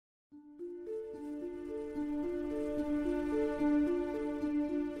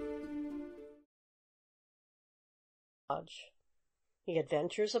The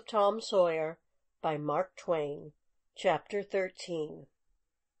Adventures of Tom Sawyer by Mark Twain. Chapter 13.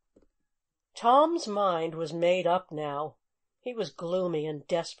 Tom's mind was made up now. He was gloomy and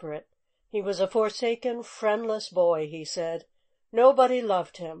desperate. He was a forsaken, friendless boy, he said. Nobody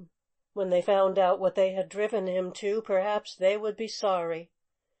loved him. When they found out what they had driven him to, perhaps they would be sorry.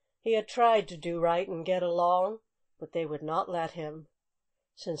 He had tried to do right and get along, but they would not let him.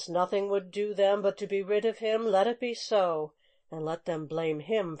 Since nothing would do them but to be rid of him, let it be so, and let them blame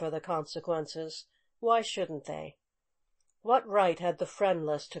him for the consequences. Why shouldn't they? What right had the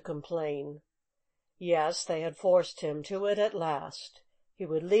friendless to complain? Yes, they had forced him to it at last. He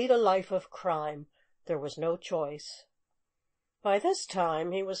would lead a life of crime. There was no choice. By this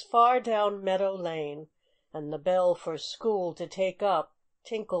time he was far down Meadow Lane, and the bell for school to take up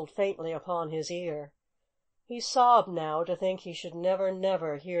tinkled faintly upon his ear. He sobbed now to think he should never,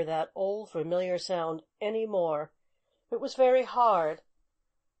 never hear that old familiar sound any more. It was very hard,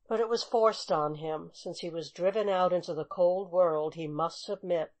 but it was forced on him. Since he was driven out into the cold world, he must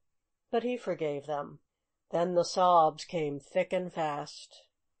submit. But he forgave them. Then the sobs came thick and fast.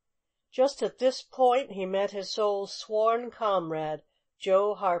 Just at this point he met his soul's sworn comrade,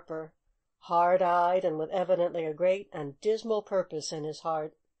 Joe Harper, hard-eyed and with evidently a great and dismal purpose in his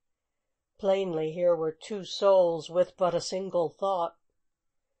heart. Plainly here were two souls with but a single thought.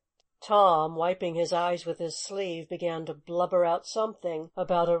 Tom, wiping his eyes with his sleeve, began to blubber out something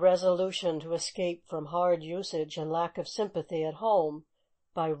about a resolution to escape from hard usage and lack of sympathy at home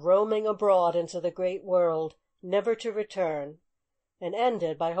by roaming abroad into the great world, never to return, and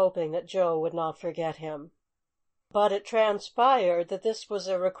ended by hoping that Joe would not forget him. But it transpired that this was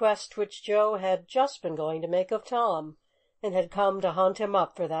a request which Joe had just been going to make of Tom, and had come to hunt him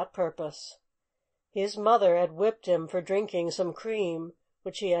up for that purpose. His mother had whipped him for drinking some cream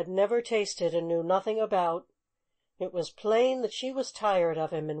which he had never tasted and knew nothing about. It was plain that she was tired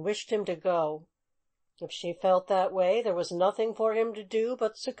of him and wished him to go. If she felt that way, there was nothing for him to do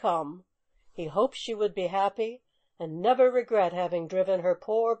but succumb. He hoped she would be happy and never regret having driven her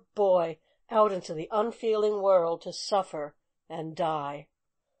poor boy out into the unfeeling world to suffer and die.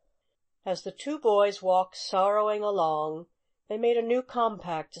 As the two boys walked sorrowing along, they made a new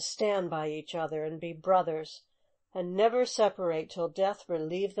compact to stand by each other and be brothers, and never separate till death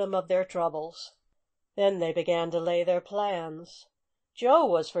relieved them of their troubles. Then they began to lay their plans. Joe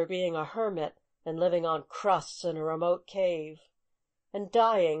was for being a hermit and living on crusts in a remote cave, and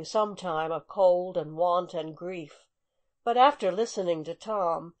dying sometime of cold and want and grief. But after listening to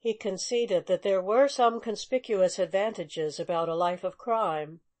Tom, he conceded that there were some conspicuous advantages about a life of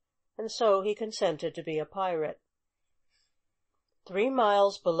crime, and so he consented to be a pirate. 3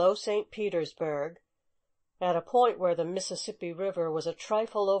 miles below St. Petersburg, at a point where the Mississippi River was a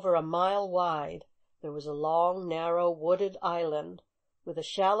trifle over a mile wide, there was a long, narrow, wooded island, with a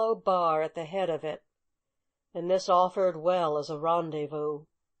shallow bar at the head of it, and this offered well as a rendezvous.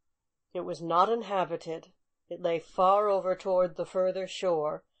 It was not inhabited. It lay far over toward the further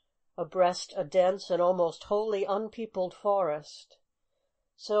shore, abreast a dense and almost wholly unpeopled forest.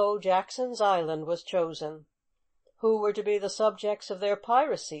 So Jackson's Island was chosen. Who were to be the subjects of their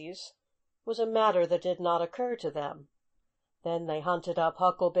piracies was a matter that did not occur to them. Then they hunted up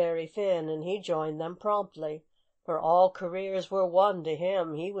Huckleberry Finn, and he joined them promptly, for all careers were one to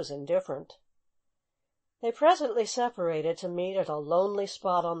him. He was indifferent. They presently separated to meet at a lonely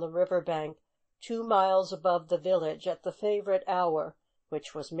spot on the river bank, 2 miles above the village, at the favorite hour,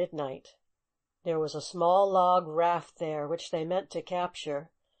 which was midnight. There was a small log raft there which they meant to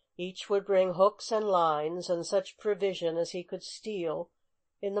capture. Each would bring hooks and lines, and such provision as he could steal,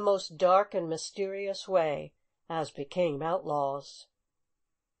 in the most dark and mysterious way, as became outlaws.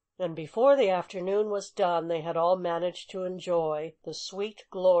 And before the afternoon was done they had all managed to enjoy the sweet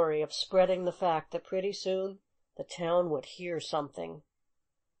glory of spreading the fact that pretty soon the town would hear something.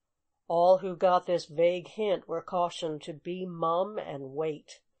 All who got this vague hint were cautioned to be mum and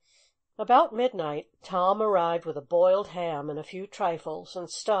wait. About midnight Tom arrived with a boiled ham and a few trifles, and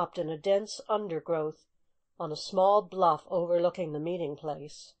stopped in a dense undergrowth on a small bluff overlooking the meeting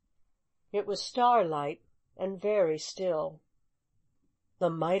place. It was starlight and very still. The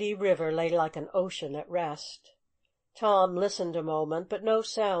mighty river lay like an ocean at rest. Tom listened a moment, but no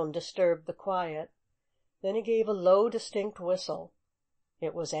sound disturbed the quiet. Then he gave a low, distinct whistle.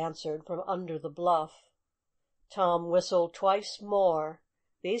 It was answered from under the bluff. Tom whistled twice more.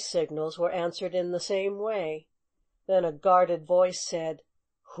 These signals were answered in the same way. Then a guarded voice said,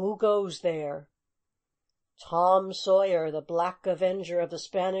 "Who goes there?" "Tom Sawyer, the Black Avenger of the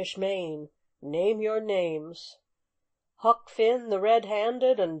Spanish Main. Name your names." "Huck Finn, the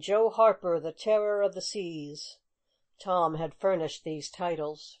Red-Handed, and Joe Harper, the Terror of the Seas." Tom had furnished these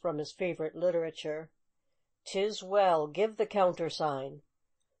titles from his favorite literature. "'Tis well, give the countersign."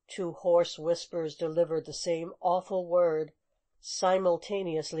 Two hoarse whispers delivered the same awful word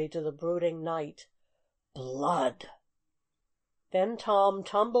simultaneously to the brooding night. "Blood!" Then Tom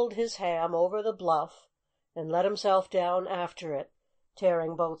tumbled his ham over the bluff and let himself down after it,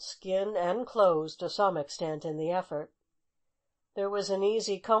 tearing both skin and clothes to some extent in the effort. There was an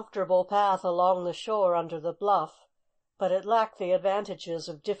easy, comfortable path along the shore under the bluff, but it lacked the advantages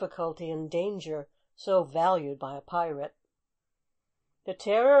of difficulty and danger so valued by a pirate. The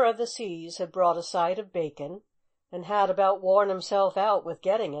terror of the seas had brought a side of bacon, and had about worn himself out with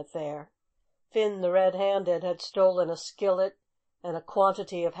getting it there. Finn the Red-Handed had stolen a skillet and a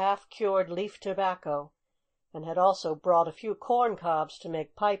quantity of half-cured leaf tobacco, and had also brought a few corn cobs to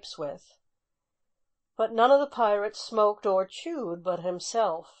make pipes with. But none of the pirates smoked or chewed but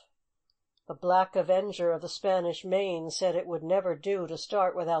himself. The Black Avenger of the Spanish Main said it would never do to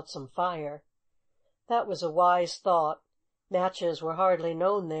start without some fire. That was a wise thought. Matches were hardly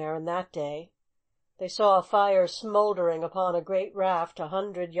known there in that day. They saw a fire smouldering upon a great raft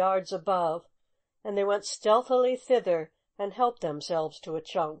 100 yards above, and they went stealthily thither and helped themselves to a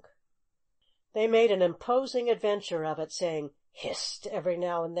chunk. They made an imposing adventure of it, saying "hist" every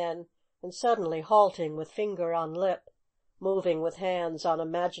now and then, and suddenly halting with finger on lip, moving with hands on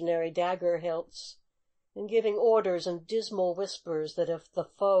imaginary dagger hilts, and giving orders in dismal whispers that if the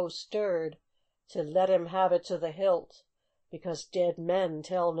foe stirred, to let him have it to the hilt, because dead men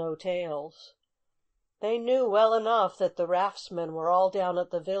tell no tales. They knew well enough that the raftsmen were all down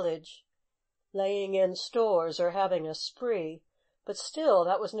at the village, laying in stores or having a spree, but still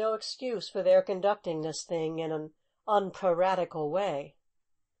that was no excuse for their conducting this thing in an unpiratical way.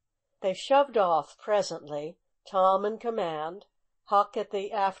 They shoved off presently, Tom in command, Huck at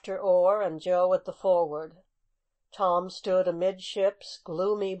the after oar and Joe at the forward. Tom stood amidships,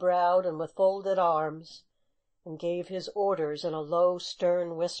 gloomy-browed and with folded arms, and gave his orders in a low,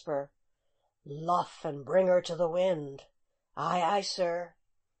 stern whisper. "Luff and bring her to the wind." "Aye, aye, sir."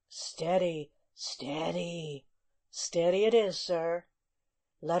 "Steady, steady." "Steady it is, sir."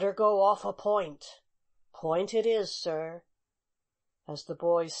 "Let her go off a point." "Point it is, sir." As the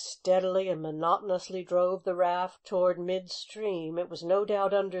boys steadily and monotonously drove the raft toward mid-stream, it was no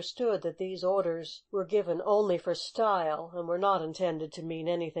doubt understood that these orders were given only for style and were not intended to mean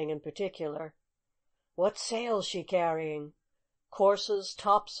anything in particular. "What sail's she carrying?" "Courses,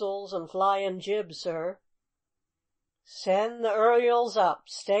 topsails, and flying jib, sir." "Send the ear'yels up.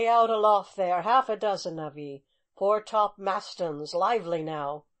 Stay out aloft there, half a dozen of ye. Foretop mastons, lively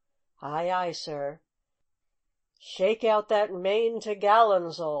now." "Aye, aye, sir." "Shake out that main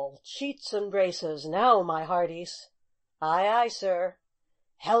t'gallantsail. Sheets and braces, now, my hearties." "Aye, aye, sir."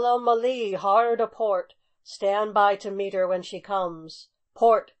 "Helm a lee, hard a port. Stand by to meet her when she comes.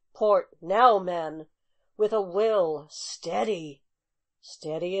 Port, port, now, men. With a will. Steady."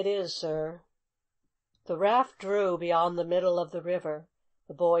 "Steady it is, sir." The raft drew beyond the middle of the river.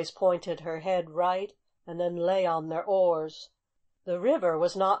 The boys pointed her head right, and then lay on their oars. The river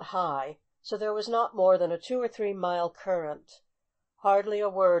was not high, so there was not more than a 2 or 3 mile current. Hardly a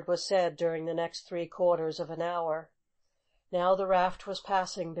word was said during the next 3/4 of an hour. Now the raft was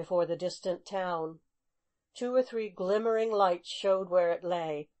passing before the distant town. 2 or 3 glimmering lights showed where it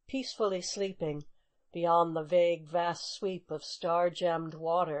lay, peacefully sleeping, beyond the vague, vast sweep of star-gemmed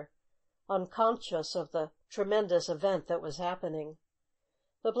water, unconscious of the tremendous event that was happening.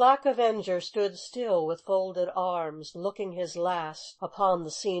 The Black Avenger stood still with folded arms, looking his last upon the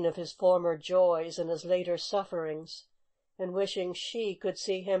scene of his former joys and his later sufferings, and wishing she could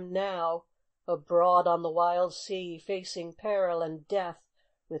see him now, abroad on the wild sea, facing peril and death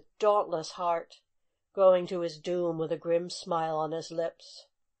with dauntless heart, going to his doom with a grim smile on his lips.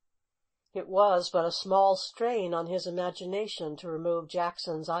 It was but a small strain on his imagination to remove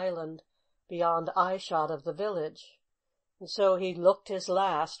Jackson's Island beyond eyeshot of the village, and so he looked his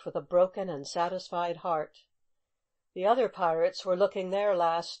last with a broken and satisfied heart. The other pirates were looking their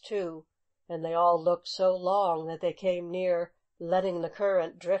last, too, and they all looked so long that they came near letting the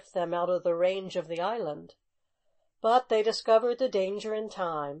current drift them out of the range of the island. But they discovered the danger in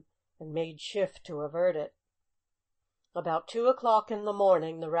time, and made shift to avert it. About 2 o'clock in the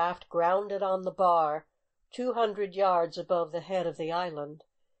morning the raft grounded on the bar 200 yards above the head of the island,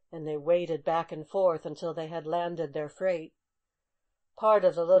 and they waded back and forth until they had landed their freight. Part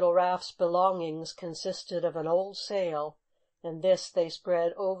of the little raft's belongings consisted of an old sail, and this they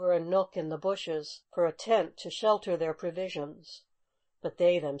spread over a nook in the bushes for a tent to shelter their provisions, but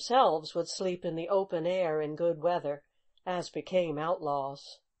they themselves would sleep in the open air in good weather, as became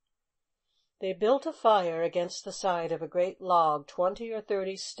outlaws. They built a fire against the side of a great log 20 or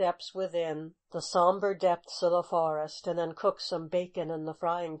 30 steps within the somber depths of the forest, and then cooked some bacon in the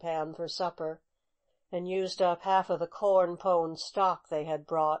frying pan for supper, and used up half of the corn pone stock they had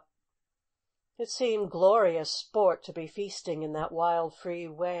brought. It seemed glorious sport to be feasting in that wild, free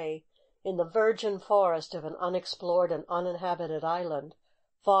way, in the virgin forest of an unexplored and uninhabited island,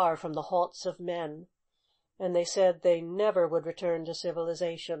 far from the haunts of men, and they said they never would return to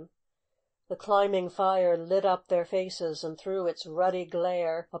civilization. The climbing fire lit up their faces and threw its ruddy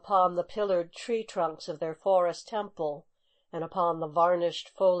glare upon the pillared tree trunks of their forest temple and upon the varnished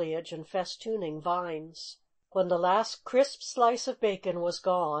foliage and festooning vines. When the last crisp slice of bacon was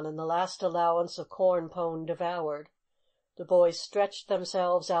gone and the last allowance of corn pone devoured, the boys stretched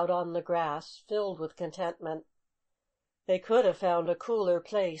themselves out on the grass, filled with contentment. They could have found a cooler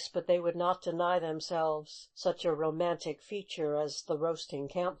place, but they would not deny themselves such a romantic feature as the roasting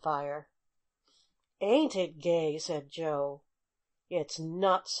campfire. "Ain't it gay?" said Joe. "It's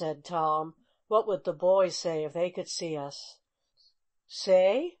nuts," said Tom. "What would the boys say if they could see us?"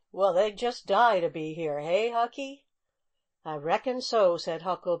 "Say? Well, they'd just die to be here, hey, Hucky?" "I reckon so," said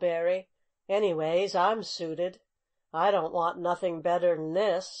Huckleberry. "Anyways, I'm suited. I don't want nothing better'n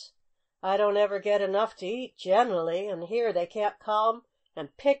this. I don't ever get enough to eat generally, and here they can't come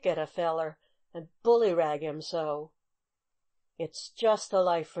and pick at a feller and bullyrag him so." "It's just the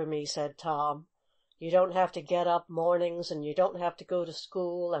life for me," said Tom. "You don't have to get up mornings, and you don't have to go to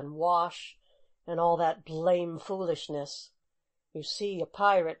school and wash and all that blame foolishness. You see, a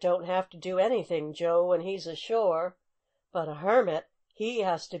pirate don't have to do anything, Joe, when he's ashore, but a hermit, he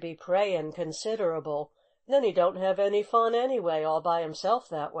has to be prayin' considerable, and then he don't have any fun anyway, all by himself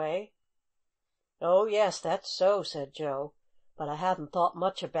that way." "Oh, yes, that's so," said Joe, "but I haven't thought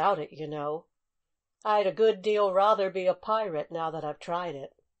much about it, you know. I'd a good deal rather be a pirate now that I've tried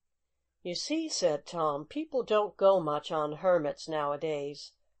it." "You see," said Tom, "people don't go much on hermits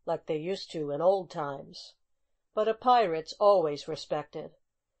nowadays, like they used to in old times. But a pirate's always respected,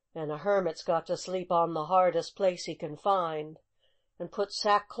 and a hermit's got to sleep on the hardest place he can find, and put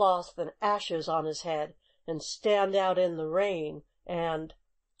sackcloth and ashes on his head, and stand out in the rain, and—"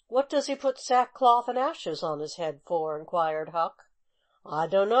 "What does he put sackcloth and ashes on his head for?" inquired Huck. "I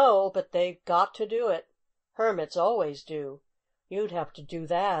dunno, but they've got to do it. Hermits always do. You'd have to do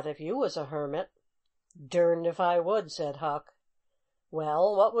that if you was a hermit." "Durned if I would," said Huck.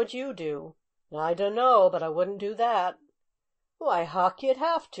 "Well, what would you do?" "I dunno, but I wouldn't do that." "Why, Huck, you'd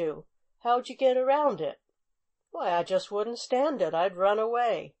have to. How'd you get around it?" "Why, I just wouldn't stand it. I'd run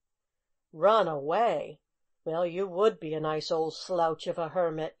away." "Run away? Well, you would be a nice old slouch of a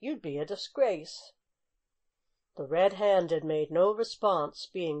hermit. You'd be a disgrace." The red-handed made no response,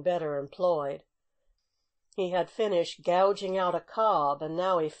 being better employed. He had finished gouging out a cob, and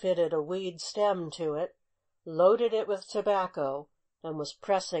now he fitted a weed stem to it, loaded it with tobacco, and was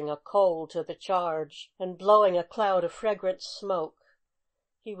pressing a coal to the charge and blowing a cloud of fragrant smoke.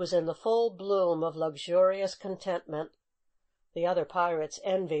 He was in the full bloom of luxurious contentment. The other pirates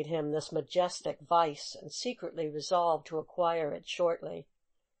envied him this majestic vice, and secretly resolved to acquire it shortly.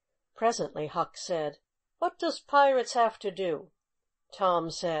 Presently Huck said, "What does pirates have to do?"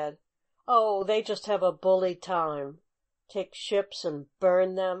 Tom said, "Oh, they just have a bully time. Take ships and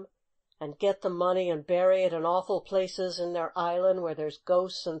burn them, and get the money and bury it in awful places in their island where there's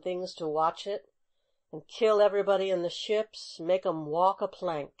ghosts and things to watch it, and kill everybody in the ships, make 'em walk a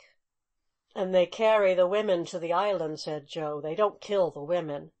plank." "And they carry the women to the island," said Joe. "They don't kill the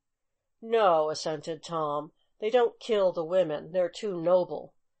women." "No," assented Tom, "they don't kill the women. They're too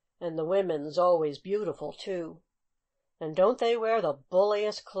noble, and the women's always beautiful, too. And don't they wear the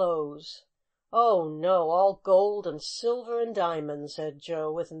bulliest clothes! Oh, no, all gold and silver and diamonds," said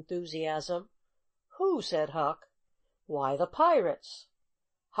Joe with enthusiasm. "Who?" said Huck. "Why, the pirates."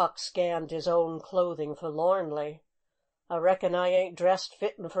 Huck scanned his own clothing forlornly. "I reckon I ain't dressed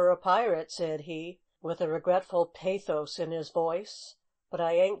fittin' for a pirate," said he, with a regretful pathos in his voice, "but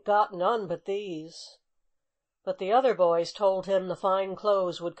I ain't got none but these." But the other boys told him the fine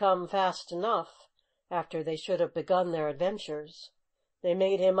clothes would come fast enough, after they should have begun their adventures. They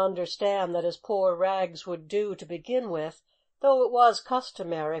made him understand that his poor rags would do to begin with, though it was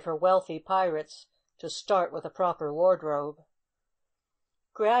customary for wealthy pirates to start with a proper wardrobe.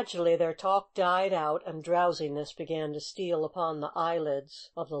 Gradually their talk died out, and drowsiness began to steal upon the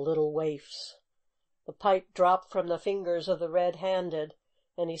eyelids of the little waifs. The pipe dropped from the fingers of the red-handed,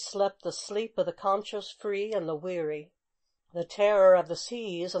 and he slept the sleep of the conscience free and the weary. The terror of the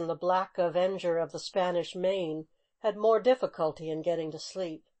seas and the black avenger of the Spanish Main had more difficulty in getting to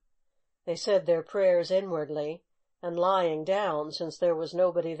sleep. They said their prayers inwardly, and lying down, since there was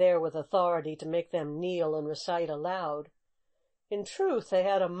nobody there with authority to make them kneel and recite aloud. In truth, they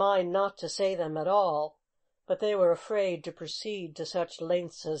had a mind not to say them at all, but they were afraid to proceed to such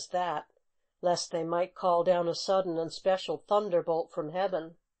lengths as that, lest they might call down a sudden and special thunderbolt from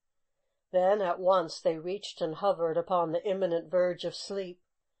heaven. Then at once they reached and hovered upon the imminent verge of sleep,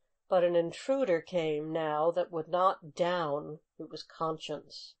 but an intruder came now that would not down. It was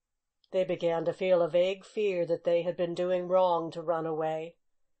conscience. They began to feel a vague fear that they had been doing wrong to run away,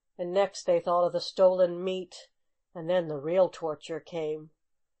 and next they thought of the stolen meat, and then the real torture came.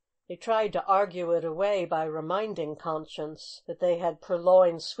 They tried to argue it away by reminding conscience that they had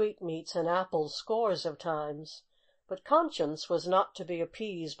purloined sweetmeats and apples scores of times, but conscience was not to be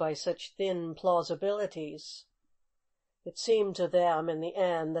appeased by such thin plausibilities. It seemed to them, in the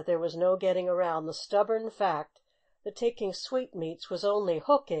end, that there was no getting around the stubborn fact that taking sweetmeats was only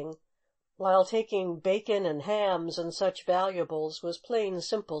hooking, while taking bacon and hams and such valuables was plain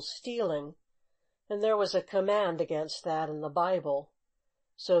simple stealing, and there was a command against that in the Bible.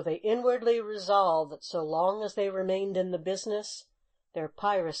 So they inwardly resolved that so long as they remained in the business, their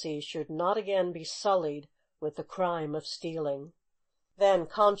piracy should not again be sullied with the crime of stealing. Then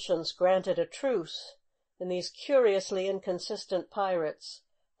conscience granted a truce, and these curiously inconsistent pirates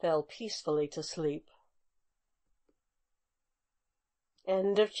fell peacefully to sleep.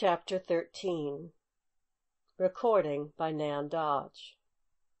 End of chapter 13. Recording by Nan Dodge.